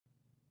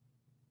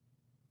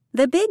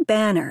The big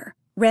banner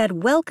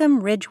read, "Welcome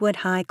Ridgewood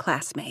High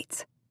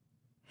classmates."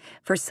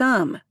 For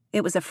some,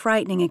 it was a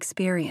frightening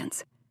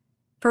experience.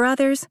 For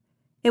others,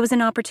 it was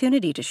an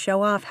opportunity to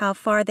show off how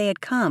far they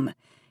had come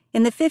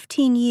in the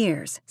 15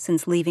 years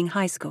since leaving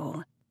high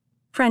school.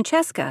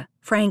 Francesca,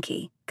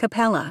 Frankie,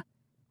 Capella,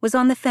 was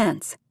on the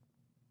fence.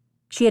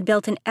 She had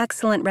built an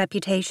excellent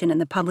reputation in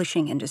the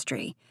publishing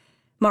industry,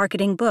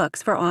 marketing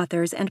books for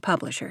authors and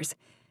publishers.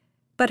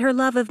 But her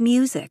love of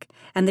music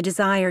and the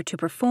desire to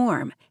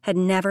perform had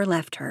never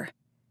left her.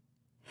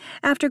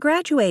 After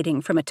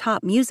graduating from a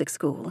top music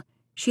school,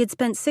 she had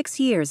spent 6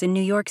 years in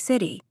New York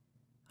City,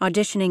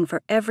 auditioning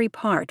for every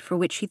part for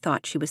which she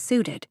thought she was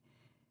suited.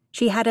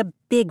 She had a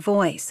big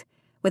voice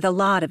with a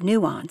lot of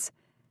nuance,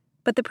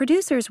 but the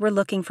producers were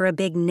looking for a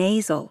big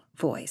nasal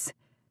voice,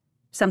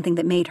 something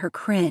that made her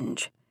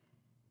cringe.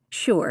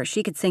 Sure,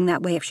 she could sing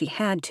that way if she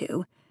had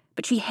to,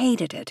 but she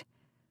hated it.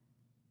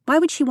 Why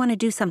would she want to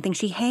do something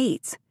she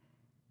hates?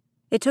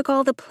 It took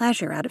all the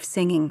pleasure out of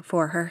singing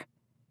for her.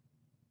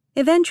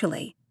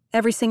 Eventually,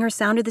 every singer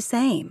sounded the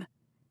same.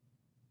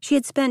 She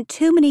had spent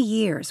too many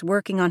years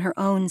working on her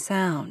own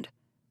sound.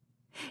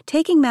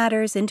 Taking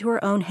matters into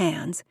her own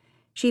hands,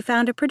 she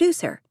found a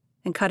producer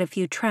and cut a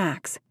few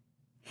tracks.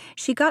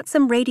 She got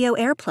some radio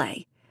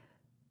airplay,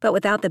 but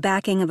without the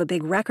backing of a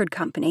big record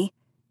company,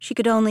 she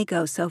could only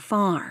go so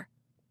far.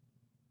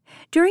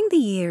 During the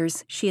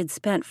years she had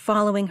spent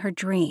following her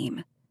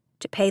dream,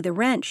 to pay the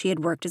rent she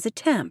had worked as a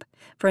temp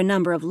for a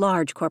number of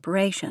large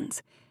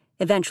corporations,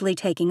 eventually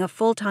taking a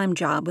full-time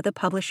job with a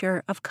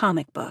publisher of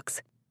comic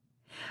books.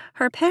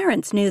 Her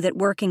parents knew that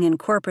working in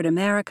corporate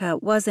America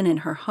wasn't in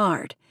her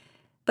heart,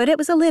 but it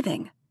was a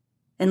living,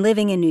 and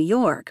living in New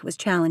York was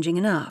challenging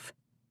enough.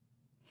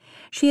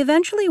 She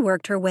eventually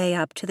worked her way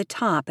up to the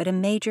top at a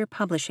major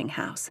publishing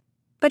house,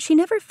 but she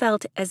never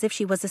felt as if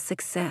she was a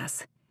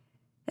success,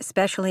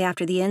 especially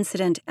after the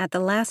incident at the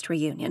last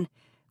reunion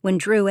when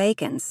Drew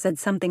Akins said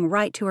something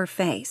right to her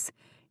face.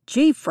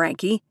 "Gee,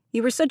 Frankie,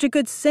 you were such a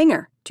good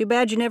singer. Too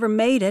bad you never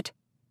made it."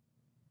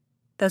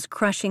 Those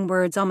crushing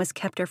words almost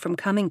kept her from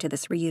coming to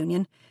this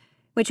reunion,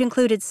 which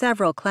included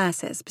several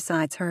classes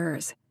besides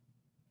hers.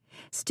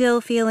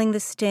 Still feeling the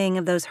sting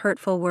of those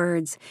hurtful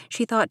words,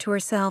 she thought to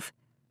herself,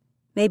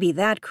 maybe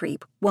that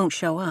creep won't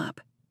show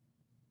up.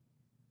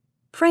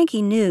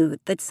 Frankie knew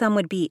that some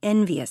would be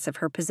envious of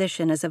her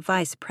position as a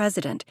vice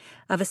president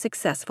of a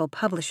successful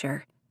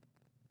publisher.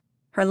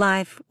 Her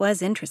life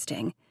was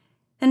interesting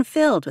and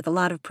filled with a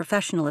lot of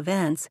professional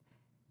events,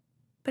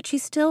 but she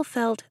still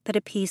felt that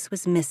a piece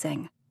was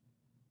missing.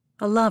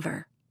 A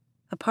lover,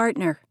 a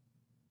partner,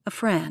 a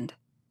friend.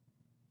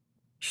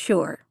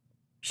 Sure,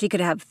 she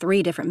could have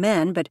 3 different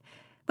men, but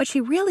what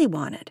she really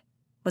wanted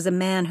was a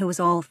man who was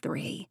all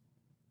 3.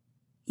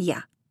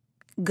 Yeah,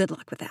 good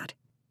luck with that.